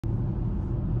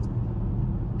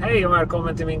Hej och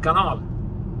välkommen till min kanal.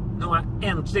 Nu har jag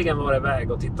äntligen varit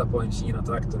iväg och tittat på en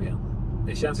Kinatraktor igen.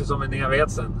 Det känns ju som en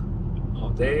evighet sedan.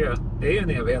 Ja, det är ju en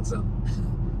evighet sedan.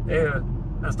 Det är ju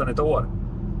nästan ett år.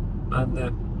 Men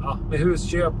ja, med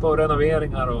husköp och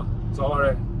renoveringar och så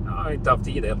har jag inte haft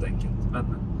tid helt enkelt.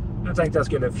 Men nu tänkte jag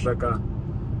skulle försöka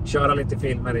köra lite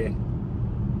filmer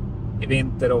i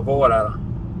vinter och vår här.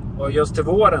 Och just till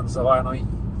våren så har jag några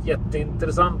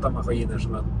jätteintressanta maskiner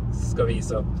som jag ska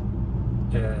visa upp.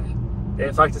 Det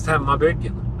är faktiskt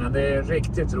hemmabyggen, men det är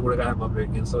riktigt roliga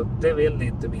hemmabyggen, så det vill ni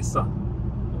inte missa.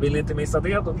 Och vill ni inte missa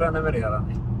det, då prenumererar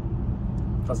ni.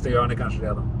 Fast det gör ni kanske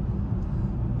redan.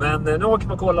 Men nu åker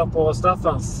vi och kollar på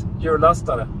Staffans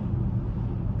hjullastare.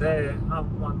 Han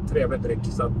var en trevlig prick,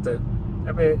 så att, det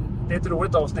är ett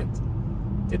roligt avsnitt.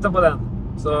 Titta på den,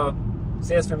 så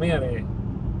ses vi mer i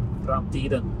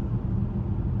framtiden.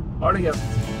 Ha det gött!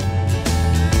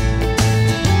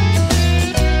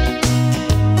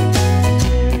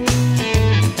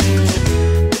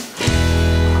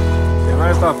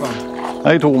 Hej Staffan.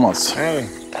 Hej Thomas. Hej.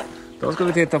 Då ska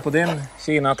vi titta på din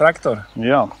Kinatraktor.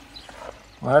 Ja.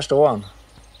 Och här står han.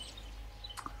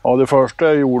 Ja, det första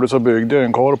jag gjorde så byggde jag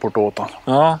en carport åt han.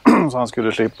 Ja. Så han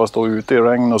skulle slippa stå ute i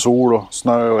regn och sol och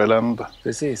snö och elände.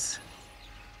 Precis.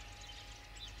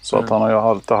 Så att han har ju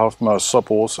alltid haft mössa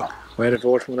på sig. Vad är det för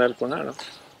årsmodell på den här då?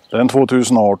 Det är en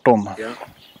 2018. Ja.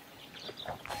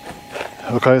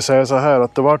 Då kan jag säga så här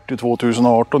att det vart ju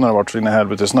 2018 när det vart så in i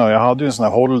helvete snö. Jag hade ju en sån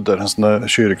här holder, en sån där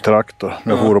kyrktraktor.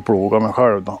 Jag får och ploga mig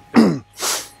själv då.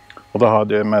 Och då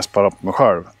hade jag mest bara på mig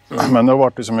själv. Men då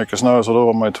vart det så mycket snö så då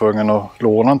var man ju tvungen att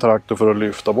låna en traktor för att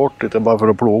lyfta bort lite. Bara för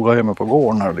att ploga hemma på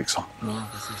gården här liksom. Ja,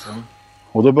 precis. Ja.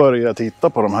 Och då började jag titta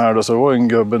på de här då. Så det var en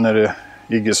gubbe nere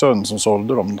i Iggesund som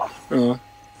sålde dem då. Ja.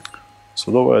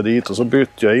 Så då var jag dit och så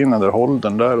bytte jag in den där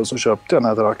holdern där och så köpte jag den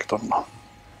här traktorn då.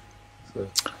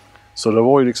 Så det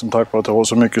var ju liksom tack vare att det var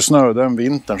så mycket snö den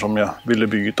vintern som jag ville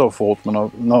byta och få åt mig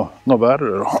något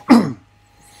värre då.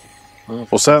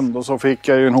 Och sen då så fick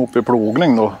jag ju en hop i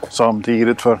plogning då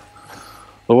samtidigt, för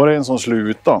då var det en som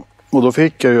slutade. Och då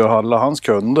fick jag ju alla hans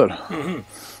kunder.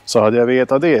 Så hade jag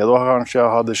vetat det, då kanske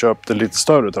jag hade köpt en lite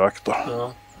större traktor.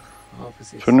 Ja,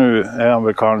 precis. För nu är han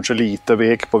väl kanske lite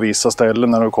vek på vissa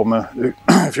ställen när det kommer.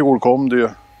 I fjol kom det ju,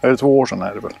 är det 2 år sedan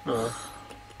är det väl? Ja.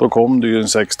 Då kom det ju en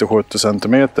 60-70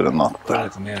 centimeter en natt där.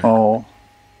 Ja.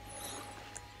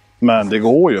 Men det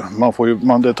går ju.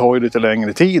 Det tar ju lite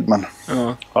längre tid, men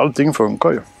allting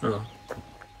funkar ju. Ja.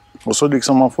 Och så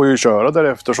liksom man får ju köra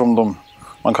därefter som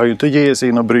man kan ju inte ge sig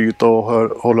in och bryta och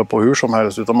hålla på hur som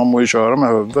helst, utan man måste ju köra med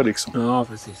huvudet liksom. Ja,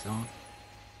 precis. Ja.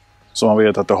 Så man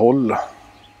vet att det håller.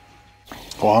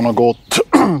 Och han har gått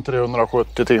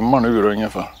 370 timmar nu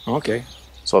ungefär. Okej.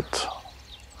 Så att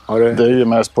det är ju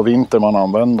mest på vinter man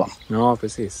använder. Ja,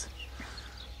 precis.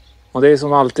 Och det är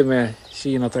som alltid med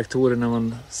Kinatraktorer, när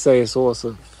man säger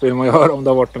så vill man ju höra om det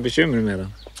har varit något bekymmer med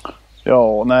den.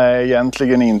 Ja, nej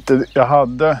egentligen inte. Jag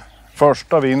hade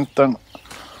första vintern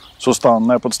så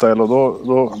stannade jag på ett ställe och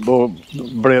då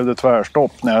blev det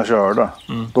tvärstopp när jag körde.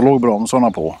 Då låg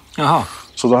bromsarna på. Jaha.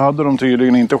 Så då hade de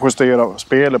tydligen inte justerat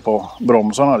spelet på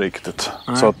bromsarna riktigt.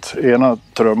 Nej. Så att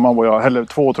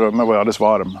två trummor var alldeles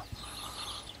varm.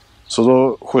 Så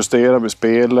då justerade vi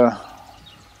spelet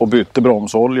och bytte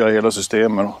bromsolja i hela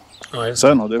systemet. Ja,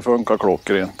 sen har det funkat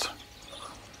klockrent.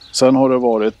 Sen har det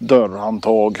varit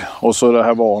dörrhandtag och så det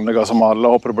här vanliga som alla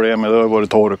har problem med, det har varit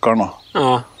torkarna.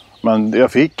 Ja. Men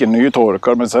jag fick en ny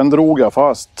torkare, men sen drog jag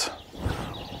fast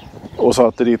och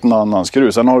satte dit en annan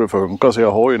skruv. Sen har det funkat, så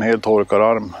jag har ju en hel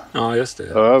torkararm. Ja, just det.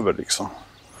 Över liksom.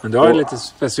 Men du har ju lite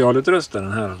specialutrustad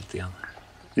den här alltid.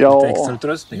 Ja. Lite extra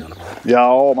utrustning eller vad?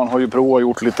 Ja, man har ju provat och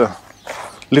gjort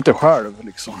lite själv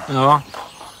liksom. Ja.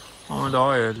 Ja, men då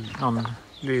har ju någon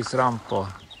lysramp och...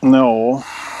 Ja.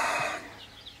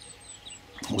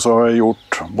 Och så har jag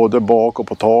gjort både bak och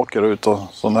på taket ut och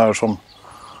sån här som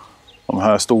de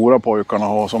här stora pojkarna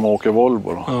har som åker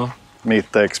Volvo då. Ja.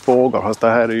 Mitt-X-bågar, fast det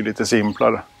här är ju lite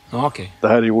simplare. Ja, okej. Det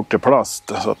här är gjort i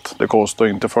plast, så att det kostar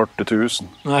inte 40 000.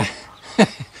 Nej.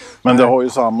 Men det har ju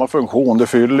samma funktion, det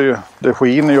fyller ju, det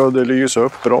skiner ju och det lyser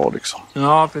upp bra liksom.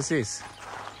 Ja, precis.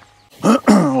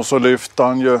 Och så lyfter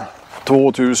han ju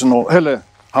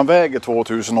han väger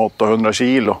 2800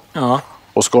 kilo. Ja.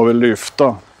 Och ska väl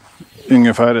lyfta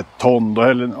ungefär 1 ton då,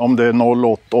 eller om det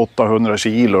är 800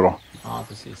 kilo då. Ja,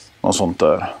 precis. Något sånt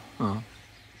där. Ja.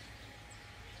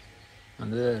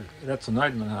 Men du är rätt så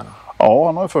nöjd med det här då? Ja,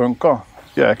 han har funkat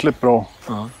jäkligt bra.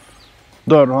 Ja.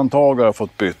 Dörrhandtag har jag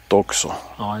fått bytt också.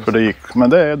 Ja, för det gick. Men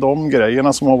det är de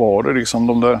grejerna som har varit liksom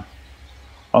de där.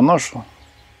 Annars har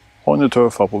han ju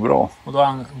tuffat på bra. Och då har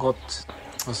han gått...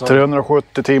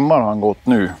 370 timmar har han gått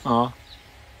nu. Ja.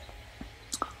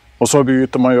 Och så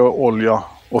byter man ju olja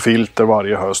och filter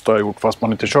varje höst, har jag gjort, fast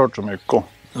man inte kört så mycket.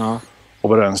 Ja. Och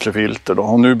bränslefilter då.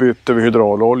 Och nu bytte vi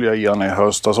hydraulolja i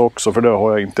höstas också, för det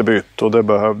har jag inte bytt. Och det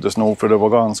behövdes nog, för det var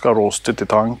ganska rostigt i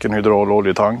tanken,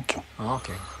 hydrauloljetanken. Ja,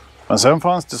 okay. Men sen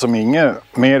fanns det som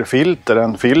inget mer filter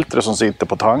än filter som sitter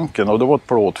på tanken, och det var ett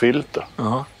plåtfilter.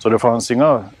 Ja. Så det fanns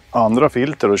inga andra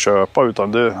filter att köpa,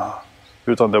 utan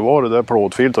det var det där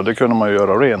plåtfiltret, och det kunde man ju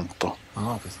göra rent då.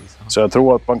 Ja, precis. Ja. Så jag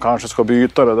tror att man kanske ska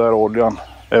byta det där oljan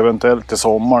eventuellt till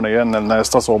sommaren igen, eller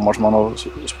nästa sommar, som man har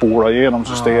spolat igenom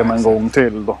systemet en gång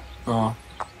till då. Ja.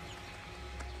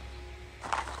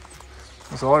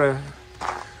 Och så har du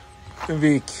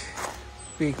en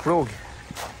vikplåg.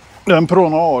 En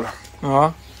pronar.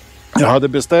 Ja. Jag hade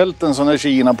beställt en sån här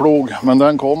Kina-plog, men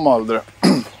den kom aldrig.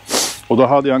 Och då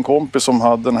hade jag en kompis som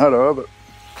hade den här över.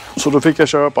 Så då fick jag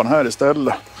köpa den här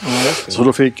istället. Ja, så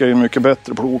då fick jag en mycket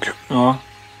bättre plog. Ja.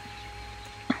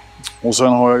 Och sen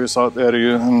har jag ju satt, är det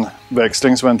ju en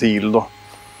växlingsventil då.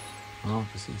 Ja,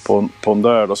 precis. På den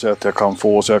där då, så att jag kan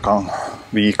få, så jag kan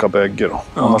vika bägge då.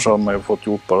 Ja. Annars har man ju fått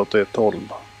gjort bara åt ett håll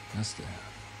då. Just det.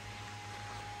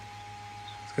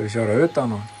 Ska vi köra ut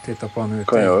den och titta på den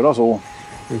ute? Kan göra så.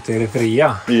 Ute i det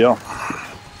fria. Ja.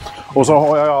 Och så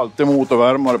har jag alltid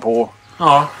motorvärmare på.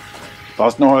 Ja.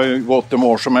 Fast nu har jag ju gått i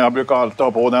morse, men jag brukar alltid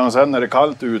ha på den. Och sen när det är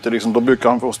kallt ute liksom, då brukar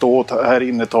han få stå här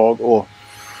inne ett tag, och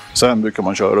sen brukar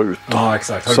man köra ut då. Ja,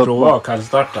 exakt. Har du provat att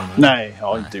kallstarta? Nej, jag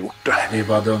har inte gjort det. Det är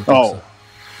bara dumt Ja. också.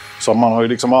 Så man har ju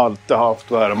liksom alltid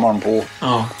haft värmaren på.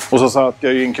 Ja. Och så satt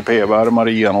jag ju en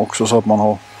kupévärmare i den också, så att man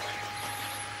har...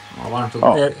 Ja, varmt.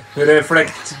 Ja. Hur är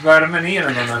fläktvärmen i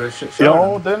den då när du kör?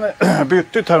 Ja, den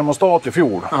bytte ju termostat i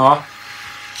fjol. Ja.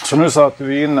 Så nu satte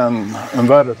vi in en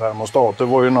värre termostat. Det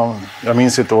var ju någon, jag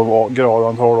minns inte vad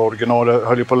gradantal original, jag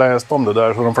höll ju på att läsa om det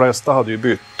där, så de flesta hade ju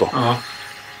bytt då. Ja.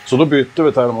 Så då bytte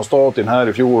vi termostaten här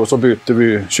i fjol, och så bytte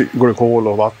vi glykol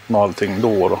och vatten och allting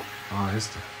då. Ja,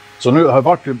 just det. Så nu har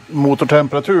varit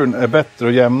motortemperaturen är bättre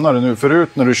och jämnare nu. Förut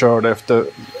när du körde efter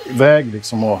väg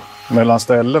liksom och mellan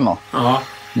ställena. Ja.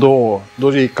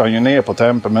 Då gick han ju ner på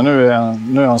temper, men nu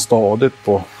är han stadigt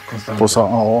på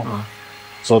ja.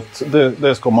 Så att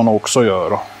det ska man också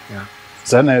göra. Ja.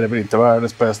 Sen är det väl inte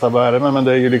världens bästa värme, men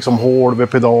det är ju liksom hål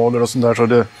vid pedaler och sånt där, så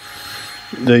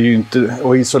det är ju inte,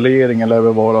 och isoleringen lär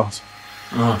väl vara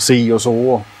si och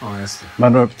så. Ja, just det.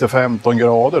 Men upp till 15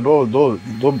 grader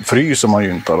då fryser man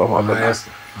ju inte i alla fall. Ja, just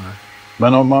det. Ja.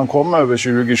 Men om man kommer över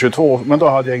 20-22, men då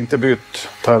hade jag inte bytt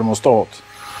termostat.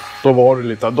 Då var det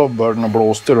lite, då började den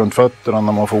blåste runt fötterna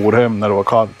när man for hem när det var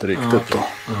kallt riktigt. Ja, okay.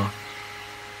 Då. Ja.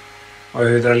 Och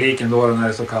hydrauliken då när det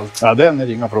är så kallt? Ja, den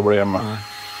är inga problem med. Ja.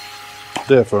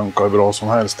 Det funkar ju bra som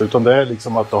helst. Utan det är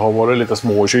liksom att det har varit lite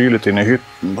småkyligt inne i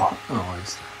hytten då. Ja,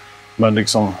 just det. Men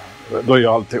liksom, då är ju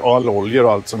all oljor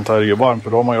och allt sånt här ju varmt.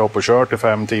 För då har man ju på kört i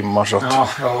 5 timmar. Så,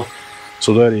 Ja.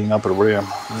 så då är det inga problem.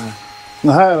 Nej.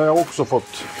 Den här har jag också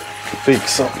fått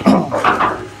fixa.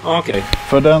 Okej.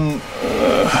 För den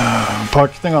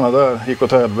packningarna där gick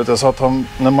åt helvete. Så att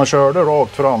när man körde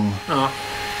rakt fram, Ja.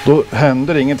 då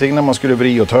hände ingenting när man skulle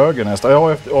vrida åt höger nästan.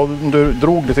 Ja, du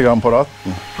drog lite grann på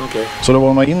ratten. Okej. Så det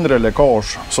var några inre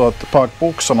läckage. Så att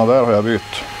packboxarna där har jag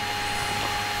bytt.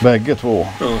 Bägge två.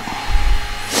 Ja.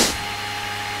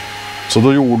 Så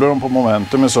då gjorde de på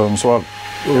Momentum i Sundsvall.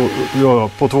 Ja,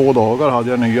 på 2 dagar hade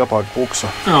jag nya packboxar.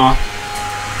 Ja.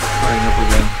 Det var inga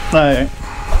problem. Nej.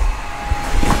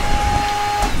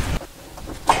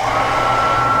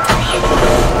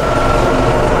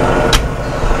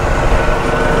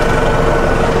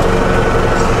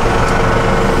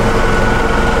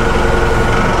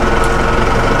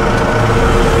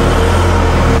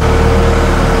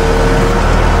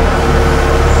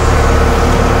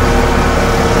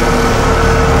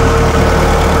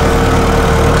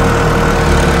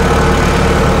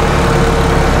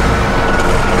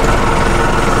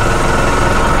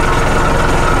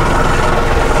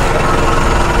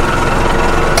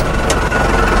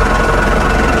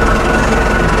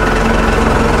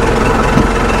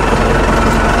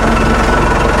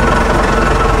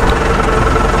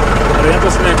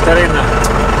 Där inne.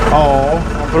 Ja,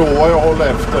 man provar ju att hålla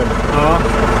efter. Ja.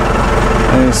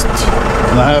 Visst.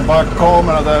 Den här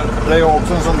backkameran där, det är ju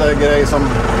också en sån där grej som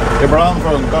ibland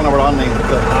funkar, ibland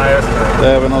inte. Ja, just det.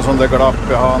 Det är även någon sån där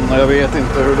glapp i handen. Jag vet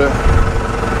inte hur det...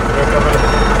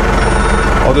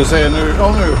 Ja, du ser nu,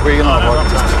 nu skiner ja,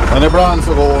 faktiskt. Men ibland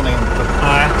så går den inte.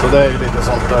 Nej. Så det är ju lite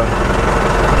sånt där.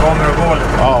 Kommer och går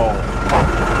lite. Ja.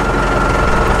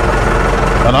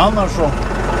 Men annars så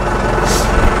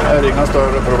är det inga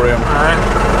större problem. Nej.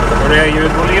 Och det är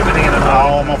ljudvolymen i den här.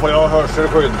 Ja, man får ju ha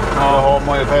hörselskydd. Ja. Då har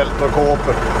man ju fält och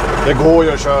kåper. Det går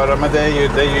ju att köra, men det är ju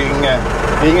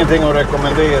ingenting att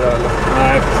rekommendera. Eller?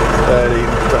 Nej, det är det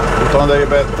inte. Utan det är ju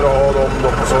bättre att ha dem då.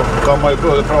 Så kan man ju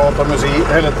både prata musik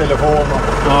eller telefon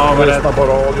och lyssna på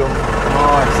radion.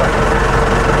 Ja, exakt.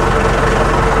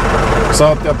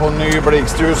 Satt jag på en ny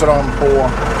blixtljusramp på.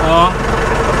 Ja.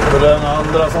 För den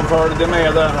andra som följde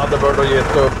med den hade börjat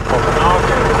gett upp. Ja,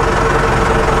 okej.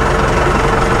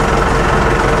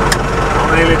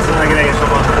 Ja, det är lite sådana grejer som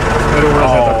man är roligt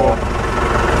att sätta på.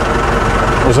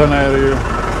 Och sen är det ju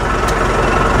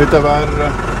lite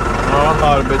värre. Ja.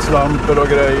 Arbetslampor och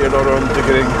grejer då runt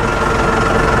omkring.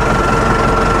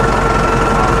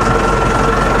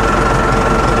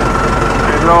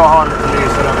 Det är bra att ha lite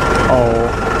lysare. Ja.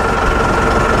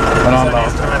 Men sen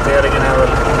instrumenteringen är väl...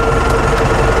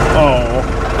 Ja,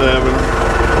 det är väl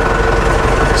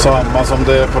samma som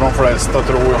det är på de flesta,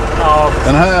 tror jag. Ja.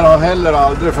 Den här har heller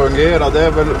aldrig fungerat. Det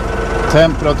är väl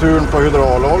temperaturen på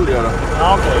hydraulolja.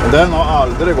 Ja, okay. Den har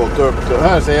aldrig gått upp.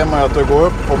 Här ser man att det går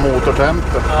upp på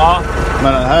motortempen. Ja.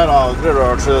 Men den här har aldrig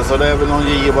rört sig, så det är väl någon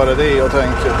givare det, jag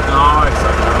tänker. Ja,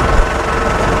 exakt.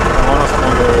 Det var något små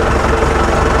grejer.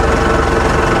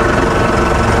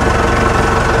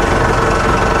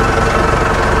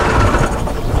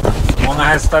 Många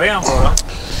hästar är han på då?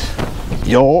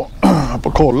 Ja, jag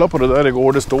får kolla på det där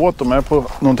igår. Det står att de är på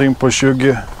någonting på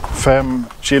 25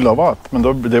 kilowatt. Men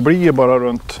då, det blir ju bara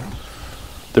runt...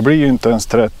 Det blir ju inte ens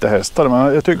 30 hästar.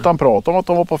 Men jag tyckte han pratade om att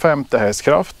de var på 50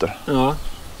 hästkrafter. Ja.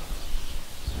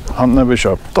 Han när vi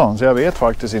köpte han, så jag vet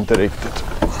faktiskt inte riktigt.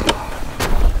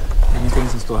 Ingenting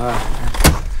som står här.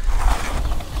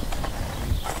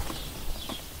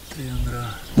 300...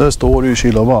 Där står det ju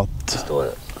kilowatt. Det står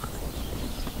det.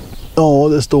 Ja,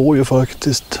 det står ju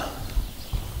faktiskt.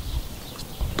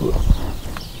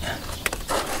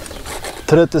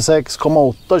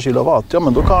 36,8 kilowatt. Ja,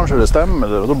 men då kanske det stämmer.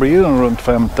 Då blir den runt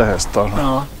 50 hästar.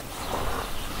 Ja.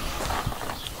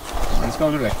 Det ska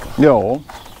väl räcka. Ja.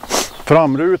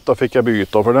 Framruta fick jag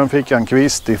byta, för den fick jag en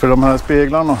kvist i. För de här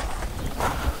speglarna,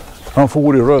 han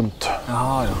for ju runt.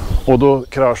 Jaha, ja. Och då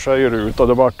kraschade ju ruta.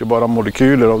 Det var ju bara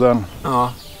molekyler av den. Ja.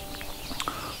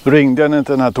 Då ringde jag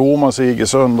till den här Thomas i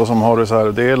Iggesund som har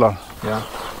reservdelar. Ja.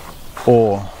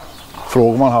 Och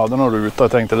frågade om man hade någon ruta.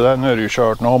 Jag tänkte, det där nu är det ju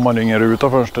kört. Nu har man ingen ruta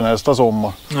förrän till nästa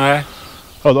sommar. Nej.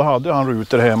 Ja, då hade han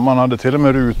rutor hemma. Han hade till och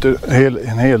med rutor,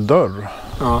 en hel dörr.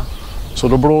 Ja. Så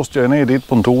då blåste jag ner dit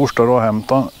på en torsdag och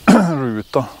hämtade en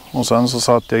ruta. Och sen så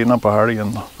satt jag innan på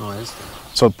helgen. Ja, just det.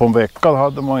 Så att på en vecka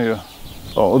hade man ju...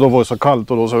 Ja, och då var det så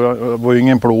kallt och då så var ju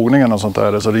ingen plogning och sånt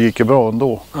där. Så det gick ju bra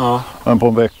ändå. Ja. Men på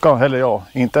en vecka, eller ja,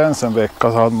 inte ens en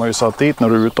vecka, så hade man ju satt dit en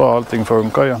ruta och allting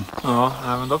funkar igen. Ja,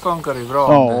 men då funkar det ju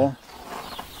bra. Ja.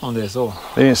 Om det är så.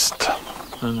 Visst.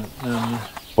 Men...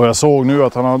 Och jag såg nu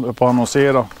att han hade på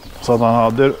annonsera så att han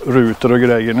hade rutor och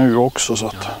grejer nu också. Så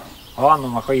att... Ja. Har han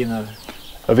några maskiner?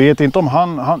 Jag vet inte om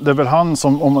han det är väl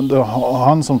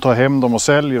han som tar hem dem och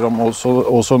säljer dem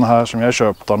och sån här som jag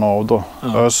köpte han av då.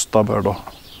 Ja. Östaber då.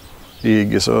 I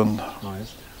Iggesund. Ja,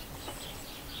 just det.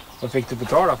 Vad fick du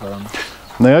betala för den?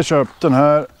 När jag köpte den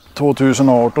här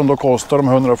 2018 då kostade de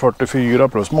 144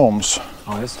 plus moms.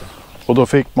 Ja, just det. Och då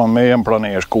fick man med en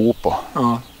planerskopa.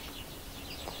 Ja.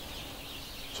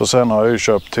 Så sen har jag ju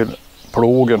köpt till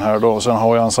plogen här då. Och sen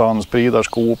har jag en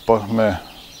sandspridarskopa med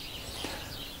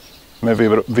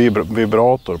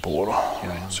vibrator på då. Ja.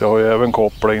 Så jag har ju även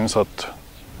kopplat in så att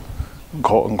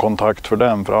en kontakt för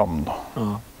den fram då.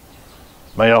 Ja.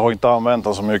 Men jag har inte använt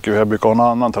den så mycket. Jag brukar ha en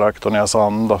annan traktor när jag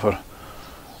sandar, för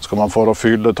ska man få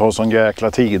fylla det tar sån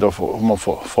jäkla tid och man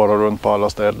får fara runt på alla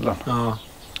ställen. Ja.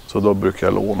 Så då brukar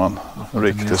jag låna en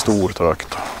riktigt stor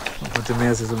traktor. Man får inte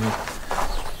med sig så mycket.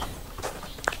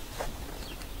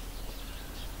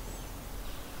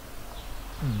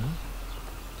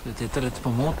 Vi tittar lite på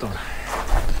motorn.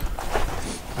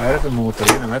 Vad är det för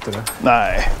motor? Vet du det?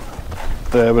 Nej,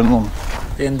 det är väl någon...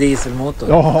 Det är en dieselmotor.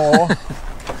 Ja.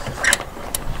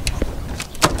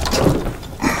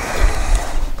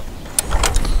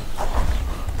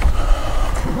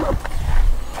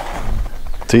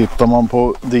 Tittar man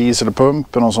på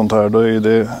dieselpumpen och sånt här, då är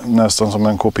det nästan som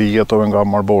en kopia av en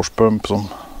gammal borstpump som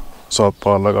satt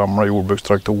på alla gamla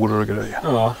jordbrukstraktorer och grejer.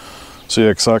 Ja. Ser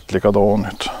exakt likadan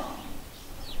ut.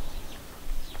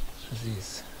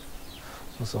 Precis.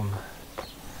 Och som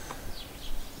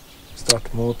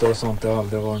startmotor och sånt, det har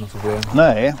aldrig varit något problem.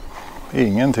 Nej,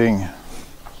 ingenting.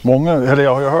 Eller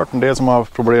jag har ju hört en del som har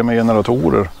haft problem med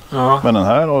generatorer. Ja. Men den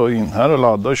här har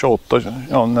laddat 28,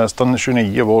 ja, nästan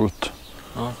 29 volt.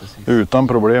 Ja, precis. Utan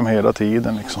problem hela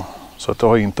tiden liksom. Så att det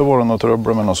har inte varit något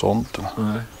trubbel med något sånt.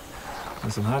 Nej.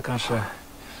 En sån här kanske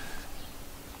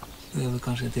Det är väl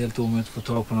kanske inte helt omöjligt att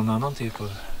få tag på någon annan typ av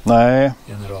Nej.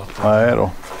 generator. Nej då.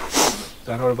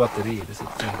 Där har du batteri. Det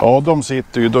sitter. Ja, de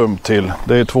sitter ju dumt till.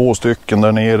 Det är 2 stycken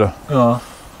där nere. Ja.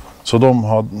 Så de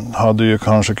hade ju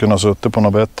kanske kunnat sitta på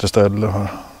något bättre ställe.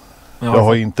 Ja. Jag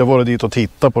har inte varit dit och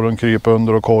tittat på den, krypa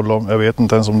under och kolla. Jag vet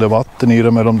inte ens om det är vatten i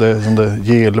dem eller om det är som det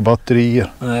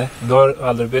JLM-batterier. Nej, du har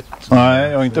aldrig bytt?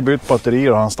 Nej, jag har inte bytt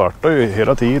batterier. Han startar ju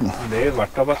hela tiden. Men det är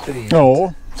varta batterier.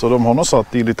 Ja, så de har nog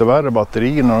satt i lite värre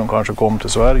batterier när de kanske kom till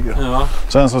Sverige. Ja.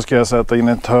 Sen så ska jag sätta in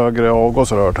ett högre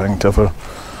avgasrör tänkte jag, för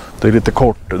det är lite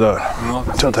kort det där. Ja,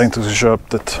 så jag tänkte att jag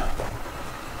köpte ett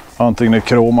antingen ett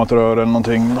kromat rör eller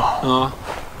någonting då. Ja.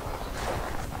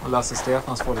 Och Lasse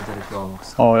Stefans får lite reklam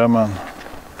också. Ja, jamen.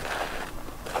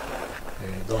 Det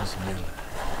är de som gäller.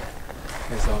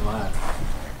 Det är samma här.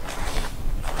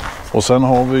 Och sen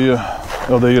har vi ju,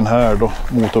 ja det är ju den här då,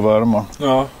 motorvärmaren.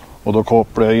 Ja. Och då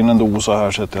kopplar jag in en dosa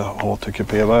här så att jag har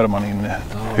TQP-värmaren inne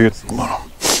i hytten bara.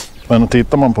 Men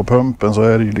tittar man på pumpen så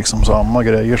är det ju liksom samma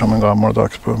grejer som en gammal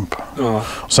dagspump. Ja.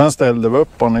 Och sen ställde vi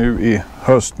upp han nu i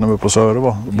höst när vi på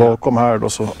serva. Bakom här då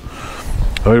så,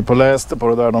 jag har ju på läste på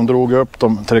det där, de drog upp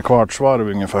dem 3/4 varv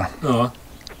ungefär. Ja.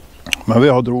 Men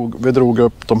vi drog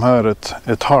upp de här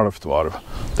ett halvt varv.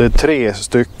 Det är 3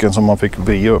 stycken som man fick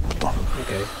vrida upp då.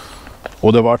 Okej.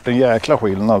 Och det vart en jäkla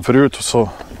skillnad. Förut så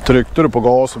tryckte du på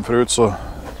gasen, förut så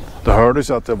det hördes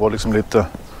ju att det var liksom lite,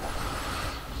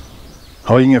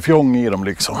 har ingen fjong i dem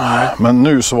liksom. Nej. Men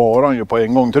nu svarar han ju på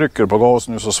en gång. Trycker du på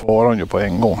gasen nu så svarar han ju på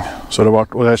en gång. Så det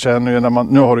vart, och jag känner ju när man,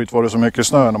 nu har det inte varit så mycket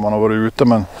snö när man har varit ute,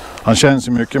 men han känns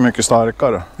ju mycket, mycket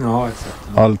starkare. Ja,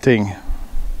 exakt. Allting.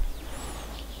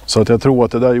 Så att jag tror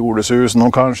att det där gjordes ju.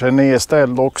 De kanske är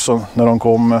nedställd också när de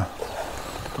kommer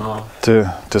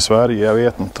till Sverige. Jag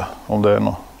vet inte om det är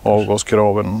något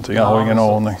avgaskrav eller någonting. Jag har ingen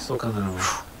aning. Så kan det nog vara.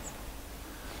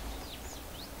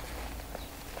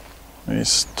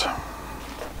 Visst.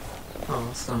 Ja,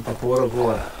 stampa på och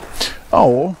går.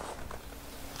 Ja.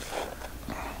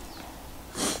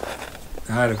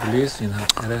 Det här är belysningen här.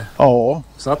 Är det? Ja.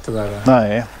 Satt det där?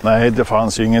 Nej, det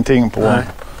fanns ju ingenting på. Nej.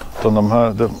 Utan de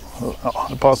här,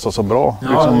 det passar så bra. Ja,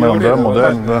 liksom med det den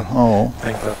modellen. Ja.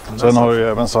 Sen har jag ju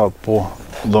även satt på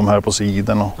de här på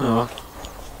sidan.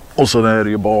 Och så är det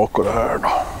ju bak och det här då.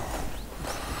 Ja,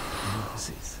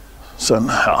 precis.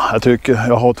 Sen, jag tycker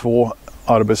jag har 2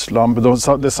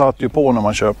 arbetslampor. Det satt ju på när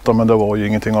man köpte, men det var ju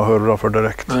ingenting att hurra för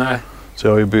direkt. Nej. Så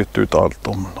jag har ju bytt ut allt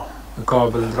om då.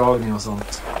 Kabeldragning och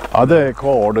sånt. Ja, det är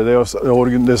kvar. Det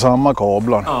är samma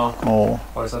kablar. Ja. Ja.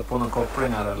 Har du satt på någon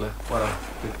kopplingar eller bara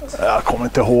bytt? Jag kommer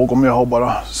inte ihåg om jag har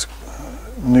bara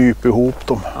nyp ihop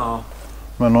dem. Ja.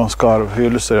 Men någon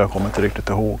skarvhylsor, jag kommer inte riktigt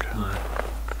ihåg. Nej,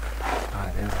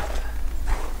 det är inte.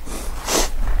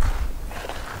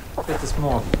 Lite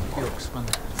små krok, men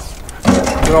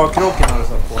dragkroken har du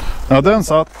satt på? Ja, den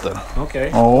satt där.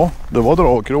 Okej. Ja, det var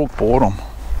dragkrok på dem.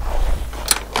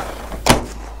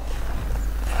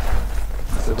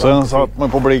 Sen satt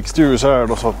man på blixtljus här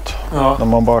då, så att när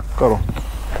man backar då.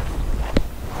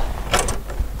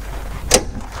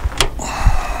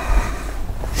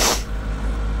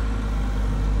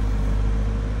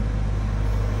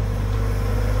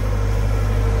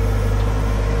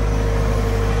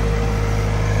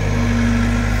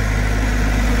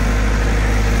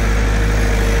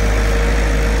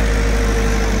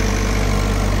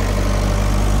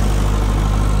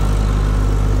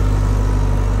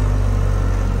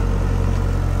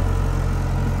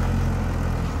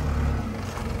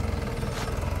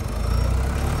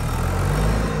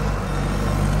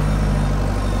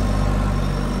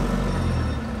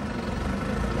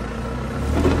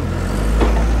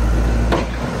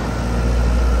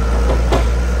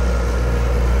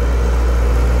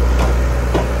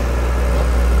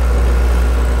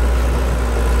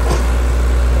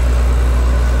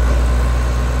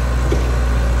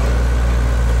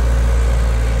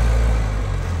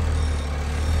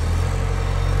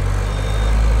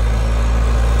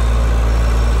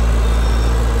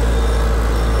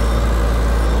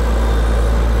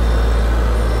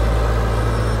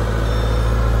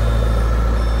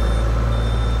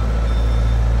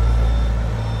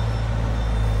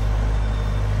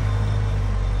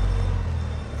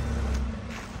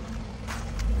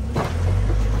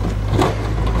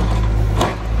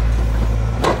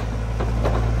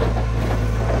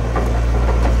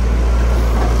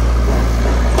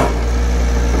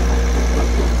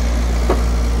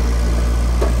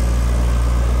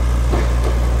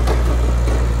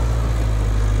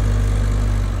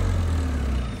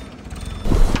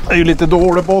 Det är ju lite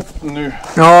dålig botten nu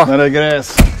när det är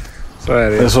gräs. Så är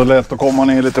det. Det är så lätt att komma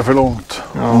ner lite för långt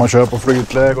om man kör på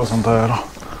flytläge och sånt där.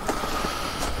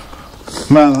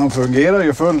 Men han fungerar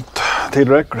ju fullt.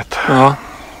 tillräckligt. Ja.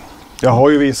 Jag har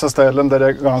ju vissa ställen där det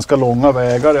är ganska långa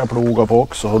vägar jag plogar på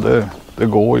också. Och det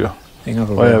går ju. Inga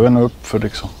problem. Och även upp för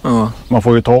liksom. Ja. Man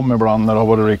får ju ta om ibland när det har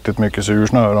varit riktigt mycket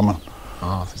sursnö. Men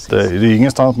Ja, det är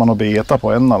ingenstans man har beta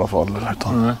på än i alla fall.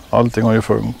 Utan allting har ju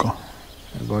funkat.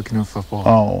 Det är bara knuffa på.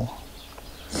 Ja.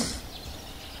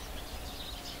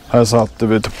 Här satte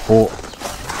vi på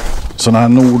såna här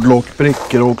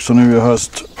nordlockbrickor också nu i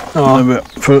höst. Ja.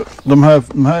 För de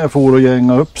här får att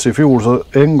gänga upp sig i fjol, så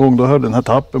en gång då höll den här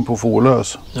tappen på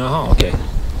forlös. Jaha, okej.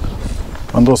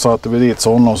 Men då satte vi dit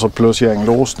sådana och så plus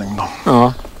gänglåsning då.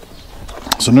 Ja.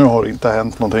 Så nu har det inte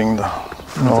hänt någonting där.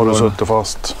 Nu har det suttit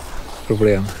fast.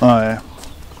 Problem. Nej.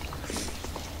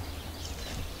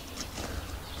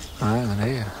 Nej, men det är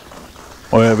ju...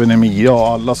 Och även i Mia och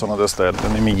alla sådana där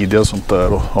ställen, i midja och sånt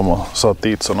där, och har man satt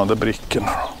dit sådana där brickor.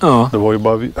 Ja. Det var ju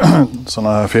bara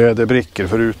sådana här fjäderbrickor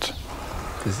förut.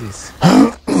 Precis.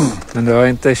 Men du har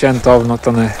inte känt av något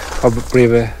att det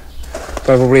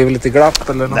har blivit lite glapp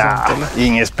eller något sånt eller?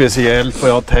 Inget speciellt vad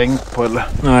jag har tänkt på eller.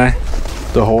 Nej.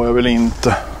 Det har jag väl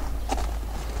inte.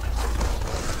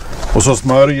 Och så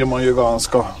smörjer man ju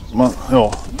ganska,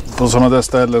 på sådana där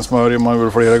ställen smörjer man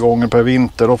väl flera gånger per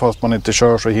vinter då, fast man inte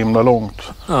kör så himla långt.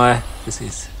 Nej,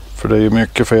 precis. För det är ju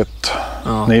mycket fett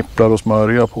nipplar och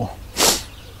smörja på.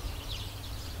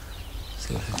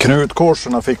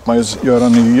 Knutkorserna fick man ju göra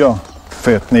nya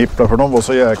fettnipplar för de var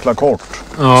så jäkla kort.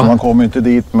 Ja. Så man kom inte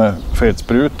dit med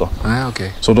fettspruta. Nej,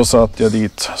 okej. Så då satte jag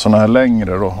dit såna här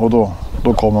längre då, och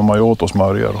då kommer man ju åt och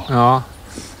smörja då. Ja.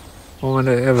 Men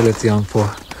det är väl lite grann på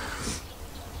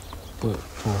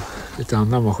lite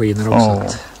andra maskiner också. Ja.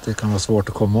 Att det kan vara svårt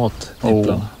att komma åt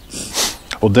nipplarna.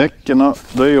 Och däckerna,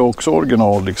 det är ju också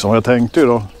original liksom. Jag tänkte ju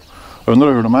då,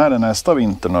 undrar hur de är nästa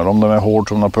vinter nu, om de är hård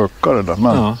som några puckar eller.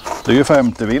 Men det är ju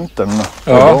 50 vintern.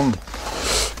 Ja.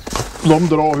 De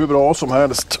drar hur bra som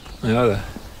helst. Ja, det.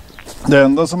 Det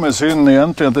enda som är synd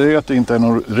egentligen är att det inte är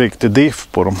någon riktig diff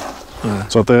på dem.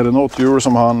 Så att är det något hjul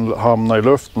som hamnar i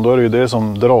luften, då är det ju det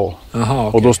som drar. Aha,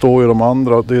 okay. Och då står ju de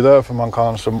andra, det är därför man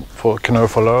kanske får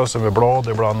knuffa lösen med blad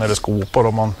ibland eller skopar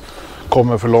om man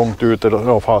kommer för långt ut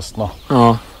eller fastnar.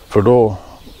 Ja. För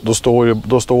då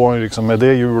står han ju liksom med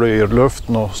det hjulet i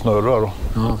luften och snurrar då.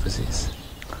 Ja, precis.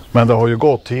 Men det har ju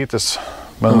gått hittills.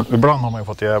 Men ibland har man ju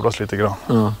fått jävlas lite grann.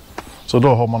 Ja. Så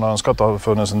då har man önskat att det hade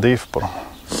funnits en diff på dem.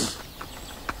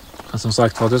 Men som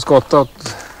sagt, har du skottat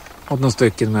åt några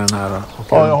stycken med den här?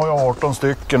 Okay. Ja, jag har ju 18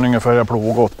 stycken ungefär jag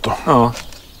plogat då. Ja.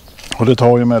 Och det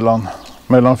tar ju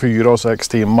mellan 4 och 6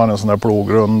 timmar en sån där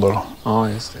plogrunda då. Ja,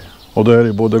 just det. Och det är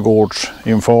ju både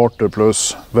gårdsinfarter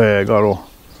plus vägar och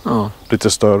lite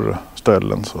större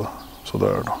ställen så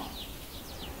där då.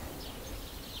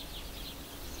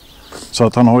 Så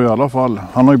att han har ju i alla fall,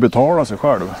 han har ju betalat sig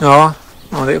själv. Ja,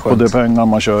 det är skönt. Och det pengar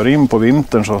man kör in på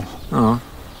vintern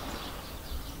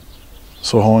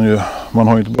så har han ju, man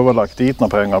har ju inte behövt lagt dit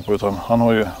några pengar på, utan han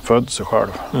har ju född sig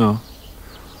själv. Ja.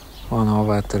 Och han har,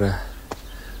 vad heter det,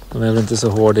 de är väl inte så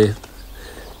hård i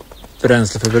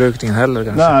bränsleförbrukningen heller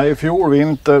kanske? Nej, i fjol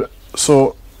vinter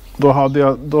så då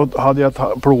hade jag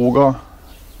plogat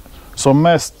som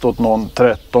mest åt någon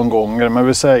 13 gånger, men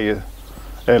vi säger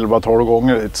 11-12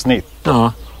 gånger ett snitt.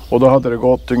 Ja. Och då hade det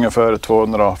gått ungefär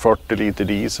 240 liter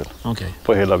diesel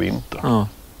på hela vintern. Ja.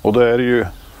 Och då är det ju,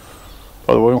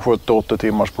 det var ju en 70-80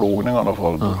 timmars plogning i alla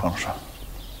fall då kanske.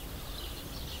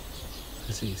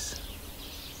 Precis.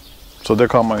 Så det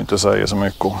kan man ju inte säga så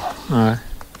mycket om. Nej.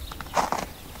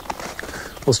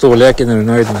 Och storleken är du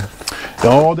nöjd med?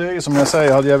 Ja, det är ju som jag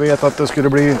säger, hade jag vetat att det skulle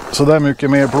bli så där mycket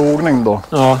mer plogning då.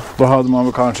 Ja. Då hade man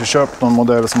väl kanske köpt någon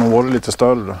modell som har varit lite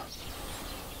större.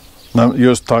 Men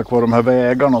just tack vare de här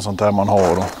vägarna och sånt här man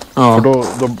har då. Ja. För då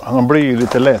de blir ju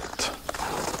lite lätt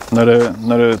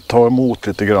när det tar emot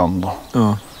lite grann då.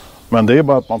 Ja. Men det är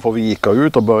bara att man får vika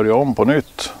ut och börja om på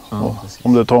nytt. Ja,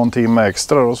 om det tar en timme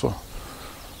extra då så.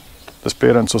 Det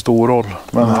spelar inte så stor roll.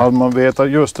 Men hade man vetat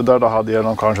just det där, då hade jag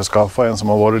nog kanske skaffat en som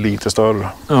har varit lite större.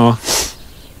 Ja.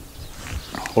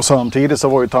 Och samtidigt så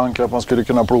var ju tanken att man skulle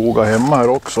kunna ploga hemma här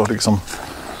också liksom.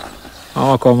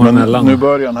 Ja, kommer men emellan. Nu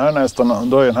börjar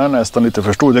den här nästan lite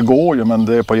för stor. Det går ju, men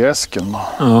det är på jäsken.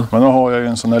 Ja. Men då har jag ju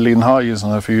en sån här Linhaj, en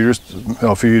sån här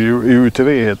fyr UTV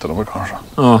heter de kanske.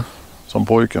 Ja. Som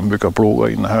pojken brukar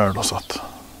ploga in här då, så att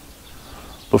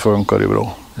då funkar det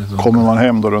bra. Kommer man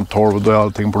hem då runt 12, då är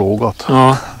allting plågat.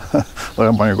 Ja. Då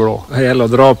är man ju glad. Det gäller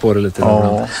att dra på det lite.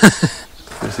 Ja,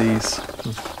 precis.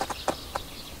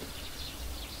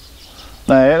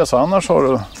 Nej, så annars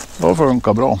har det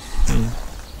funkat bra. Mm.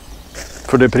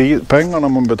 För det pengarna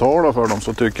man betalar för dem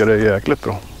så tycker jag det är jäkligt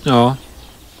bra. Ja.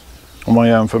 Om man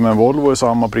jämför med en Volvo i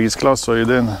samma prisklass så är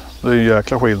det en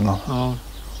jäkla skillnad. Ja.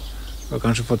 Jag har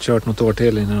kanske fått kört något år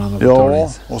till innan han har Ja,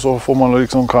 och så får man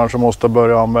liksom kanske måste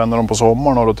börja använda dem på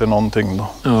sommaren då till någonting då.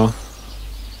 Ja.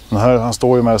 Den här, han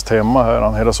står ju mest hemma här,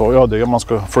 han hela så. Ja, det är man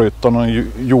ska flytta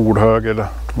någon jordhög eller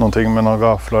någonting med några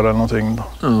gafflar eller någonting då.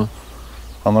 Ja.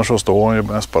 Annars så står han ju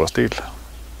mest bara still.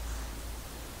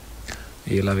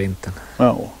 Jag gillar vintern.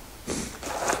 Ja.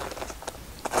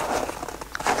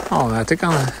 Ja, jag tycker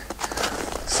han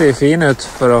ser fin ut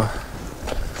för att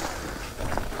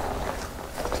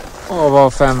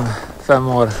vara fem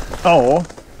år. Ja.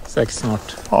 6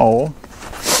 snart. Ja.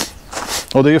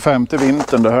 Och det är ju 50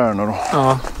 vintern det här nu då.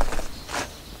 Ja.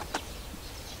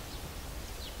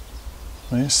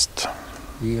 Visst.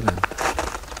 JLM.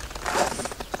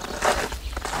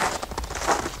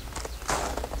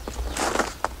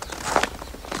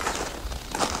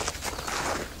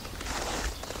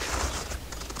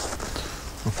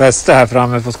 Fäste här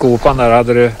framme på skopan där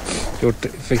hade du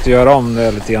fick du göra om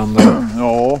det lite grann då?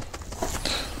 Ja.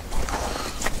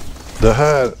 Det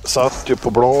här satt ju på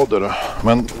bladet,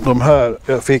 men de här,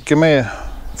 jag fick ju med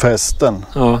fästen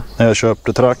när jag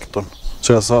köpte traktorn.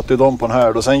 Så jag satte dem på den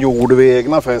här och sen gjorde vi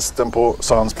egna fästen på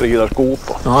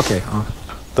sandspridarskopa. Ja, okej. Ja.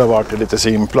 Det var det lite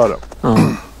simplare. Ja.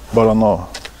 Bara några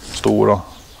stora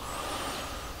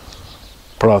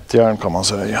plattjärn kan man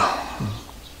säga.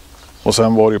 Och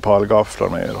sen var det ju pallgafflar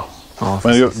med då. Ja,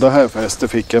 men det här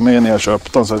fästet fick jag med när jag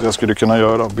köpte den så att jag skulle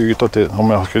kunna byta till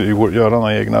om jag skulle göra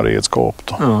några egna redskap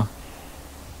då. Ja.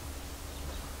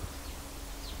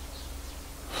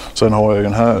 Sen har jag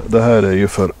den här, det här är ju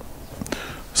för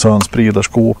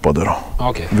sandspridarskåpade då.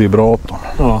 Okay. Vibratorn.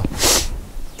 Ja.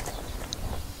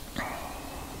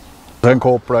 Den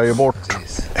kopplar jag ju bort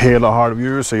hela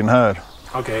halvljus in här.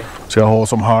 Okay. Så jag har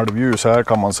som halvljus här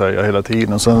kan man säga hela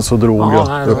tiden. Sen så drog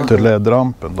jag upp till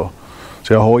LED-rampen då.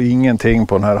 Så jag har ingenting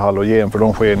på den här halogen för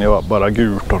de sken ju bara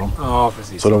gult. Och de. Ja,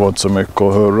 precis. Så det var inte så mycket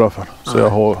att hurra för. Så jag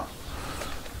har,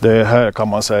 det här kan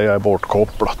man säga är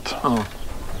bortkopplat. Ja.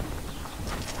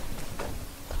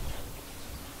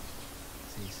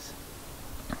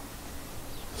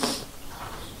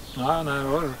 Ja, nej, det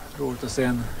var roligt att se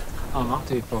en annan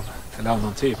typ av, eller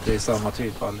annan typ, det är samma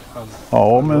typ.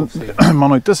 Ja, men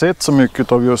man har inte sett så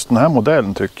mycket av just den här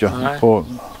modellen tycker jag.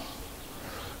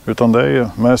 Utan det är ju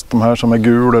mest de här som är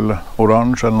gul eller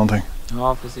orange eller någonting.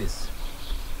 Ja, precis.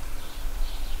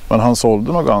 Men han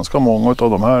sålde nog ganska många av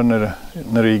de här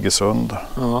när det gick sönder.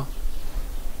 Ja.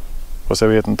 Fast jag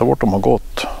vet inte vart de har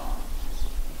gått.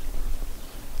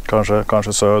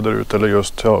 Kanske söderut eller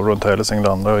just runt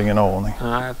Hälsingland, jag har ingen aning.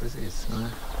 Nej, precis. Nej.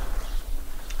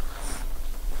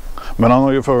 Men han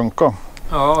har ju funkat.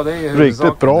 Ja, det är ju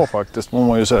riktigt bra faktiskt, må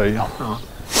man ju säga. Ja.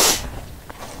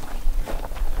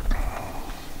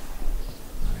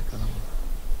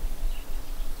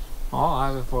 Ja,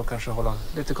 vi får kanske hålla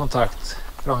lite kontakt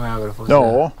framöver.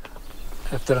 Ja.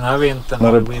 Efter den här vintern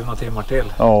har det blivit några timmar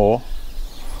till. Ja.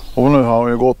 Och nu har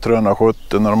vi gått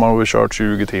 370 när de har vi kört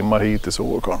 20 timmar hittills i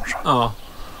år kanske. Ja.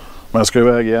 Men jag ska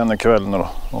iväg igen ikväll nu då.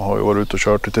 Och har ju varit ute och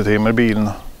kört lite timmerbilen.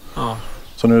 Ja.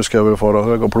 Så nu ska jag väl fara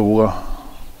hög och ploga.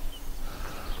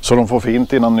 Så de får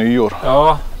fint innan nyår.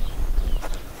 Ja.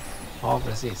 Ja,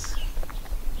 precis.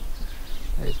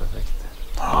 Det är perfekt.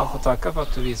 Ja, jag får tacka för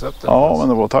att du visade upp det. Ja, men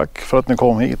det var tack för att ni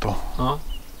kom hit och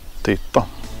titta.